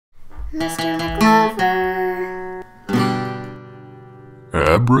Mr. McGlover.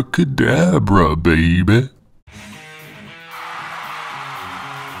 Abracadabra, baby.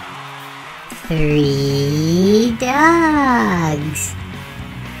 3 dogs.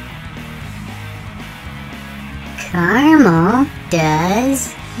 Caramel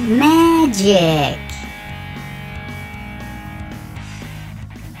does magic.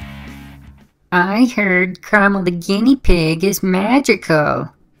 I heard Caramel the guinea pig is magical.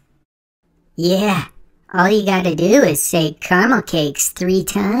 Yeah, all you gotta do is say caramel cakes 3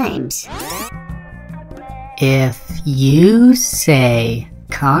 times. If you say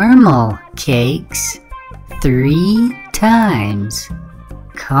caramel cakes 3 times,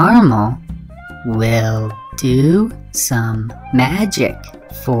 Caramel will do some magic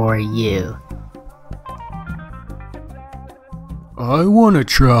for you. I want to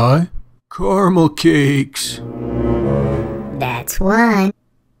try caramel cakes. That's 1.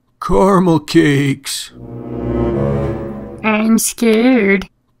 Caramel cakes. I'm scared.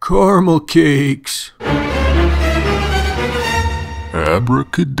 Caramel cakes.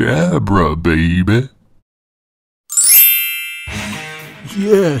 Abracadabra, baby.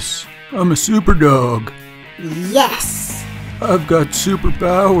 Yes, I'm a super dog. Yes! I've got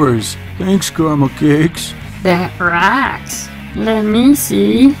superpowers. Thanks, caramel cakes. That rocks. Let me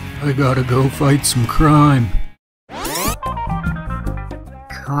see. I gotta go fight some crime.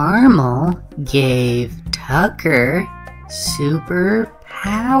 Caramel gave Tucker superpowers.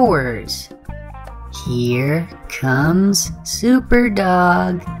 Here comes Super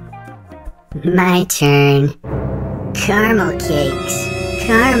Dog. My turn. Caramel cakes.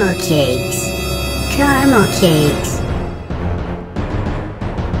 Caramel cakes. Caramel cakes.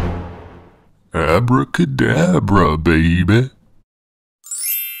 Abracadabra, baby.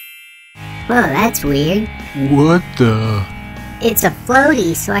 Whoa, that's weird. What the? It's a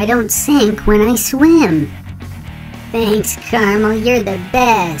floaty, so I don't sink when I swim. Thanks, Caramel, you're the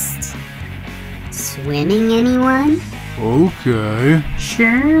best. Swimming, anyone? Okay.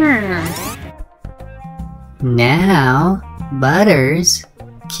 Sure. Now, Butters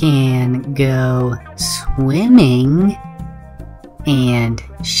can go swimming and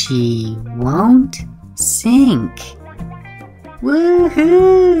she won't sink.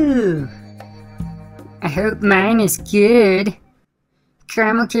 Woohoo! I hope mine is good.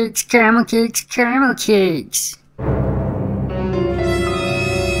 Caramel cakes, caramel cakes, caramel cakes.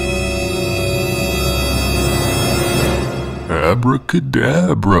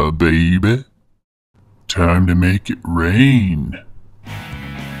 Abracadabra, baby. Time to make it rain.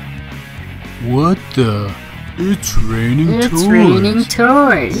 What the? It's raining toys. It's raining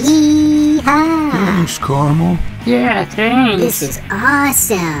toys. Yeehaw! Thanks, Caramel. Yeah, thanks. This is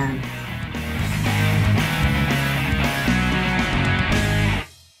awesome.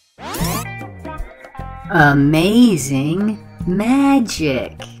 Amazing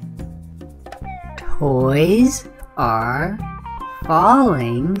magic. Toys are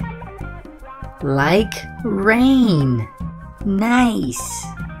falling like rain. Nice.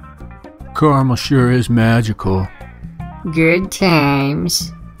 Caramel sure is magical. Good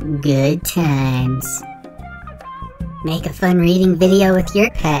times. Good times. Make a fun reading video with your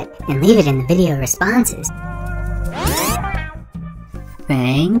pet and leave it in the video responses.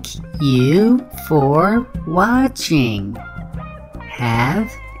 Thank you for watching.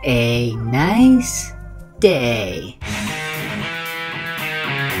 Have a nice day.